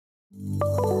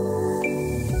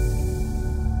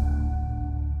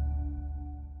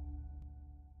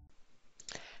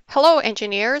Hello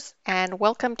engineers, and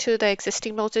welcome to the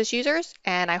existing Moses users,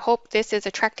 and I hope this is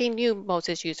attracting new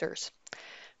Moses users.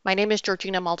 My name is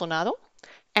Georgina Maldonado,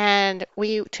 and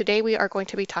today we are going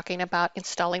to be talking about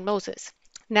installing Moses.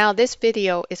 Now this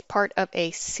video is part of a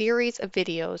series of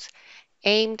videos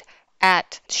aimed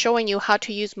at showing you how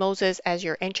to use Moses as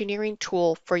your engineering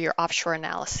tool for your offshore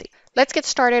analysis. Let's get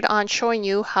started on showing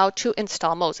you how to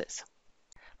install Moses.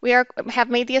 We have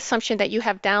made the assumption that you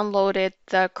have downloaded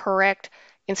the correct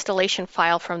installation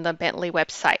file from the Bentley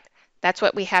website. That's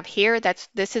what we have here.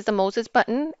 This is the Moses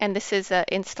button, and this is the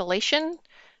installation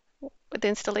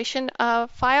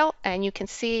file. And you can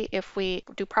see if we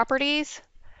do properties,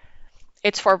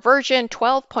 it's for version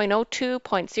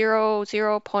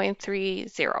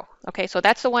 12.02.00.30. Okay, so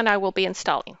that's the one I will be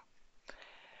installing.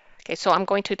 Okay, so I'm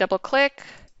going to double click,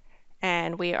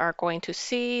 and we are going to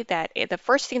see that the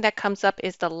first thing that comes up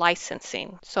is the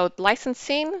licensing. So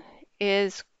licensing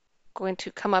is going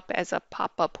to come up as a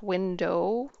pop-up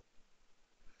window.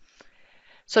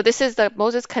 So this is the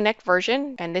Moses Connect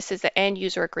version, and this is the end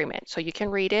user agreement. So you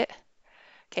can read it.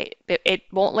 Okay, it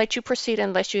won't let you proceed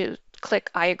unless you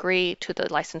click I agree to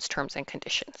the license terms and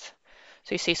conditions.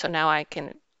 So you see, so now I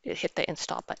can hit the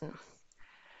install button.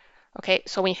 Okay,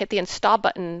 so when you hit the install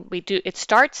button, it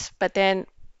starts, but then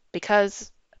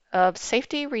because of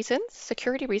safety reasons,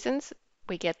 security reasons,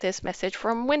 we get this message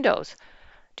from Windows.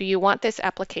 Do you want this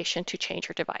application to change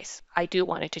your device? I do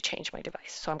want it to change my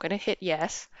device. So I'm going to hit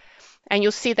yes. And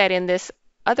you'll see that in this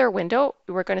other window,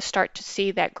 we're going to start to see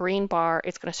that green bar.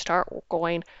 It's going to start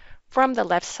going from the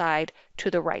left side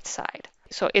to the right side.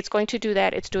 So it's going to do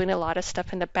that. It's doing a lot of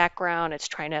stuff in the background. It's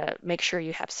trying to make sure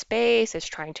you have space. It's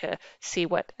trying to see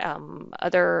what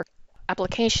other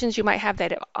applications you might have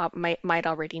that it might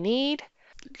already need.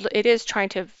 It is trying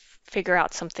to figure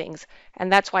out some things,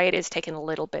 and that's why it is taking a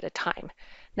little bit of time.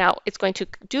 Now it's going to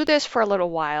do this for a little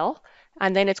while,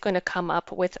 and then it's going to come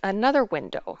up with another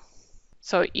window.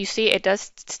 So you see it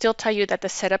does still tell you that the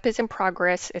setup is in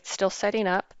progress. It's still setting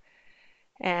up,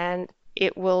 and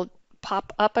it will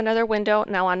pop up another window.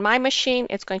 Now on my machine,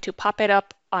 it's going to pop it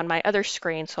up on my other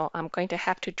screen, so I'm going to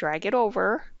have to drag it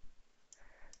over.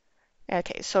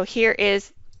 Okay, so here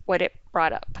is what it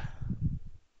brought up.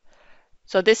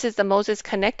 So this is the Moses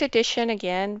Connect Edition,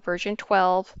 again, version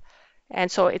 12. And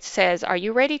so it says, are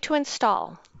you ready to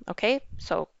install? Okay,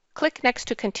 so click next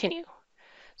to continue.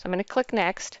 So I'm going to click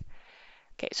next.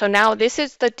 Okay, so now this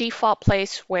is the default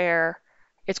place where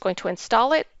it's going to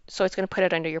install it. So it's going to put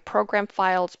it under your program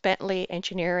files, Bentley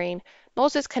Engineering,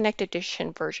 Moses Connect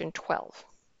Edition version 12.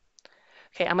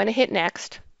 Okay, I'm going to hit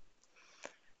next.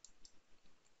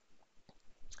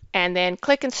 And then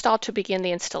click install to begin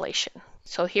the installation.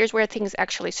 So here's where things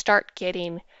actually start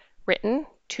getting written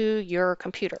to your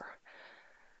computer.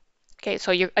 Okay,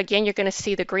 so you're going to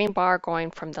see the green bar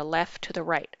going from the left to the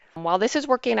right. While this is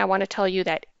working, I want to tell you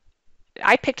that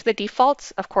I picked the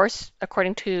defaults, of course,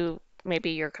 according to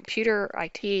maybe your computer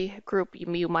IT group,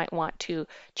 you might want to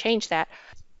change that.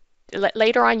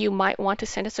 Later on, you might want to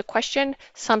send us a question.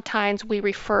 Sometimes we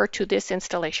refer to this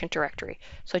installation directory.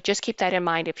 So just keep that in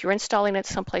mind. If you're installing it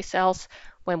someplace else,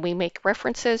 when we make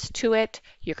references to it,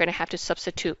 you're going to have to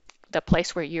substitute the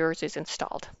place where yours is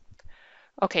installed.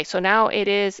 Okay, so now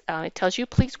it tells you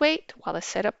please wait while the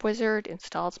setup wizard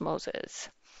installs Moses.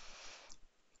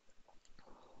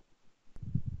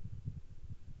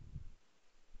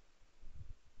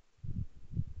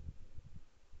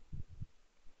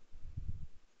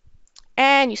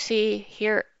 And you see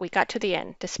here we got to the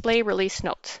end, display release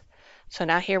notes. So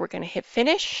now here we're going to hit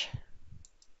finish.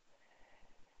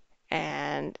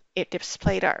 And it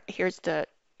displayed here's the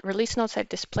release notes that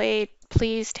displayed.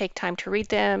 Please take time to read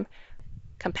them.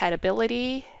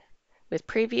 Compatibility with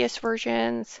previous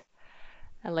versions.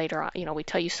 And later on, we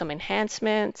tell you some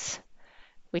enhancements.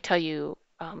 We tell you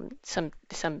some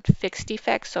fixed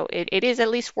defects. So it is at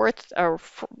least worth a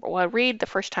read the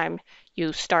first time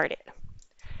you start it.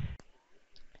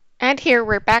 And here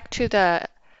we're back to the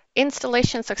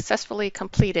installation successfully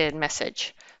completed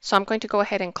message. So I'm going to go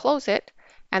ahead and close it.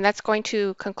 And that's going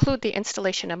to conclude the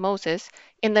installation of Moses.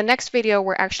 In the next video,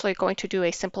 we're actually going to do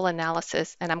a simple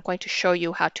analysis, and I'm going to show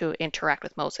you how to interact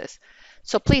with Moses.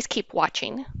 So please keep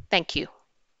watching. Thank you.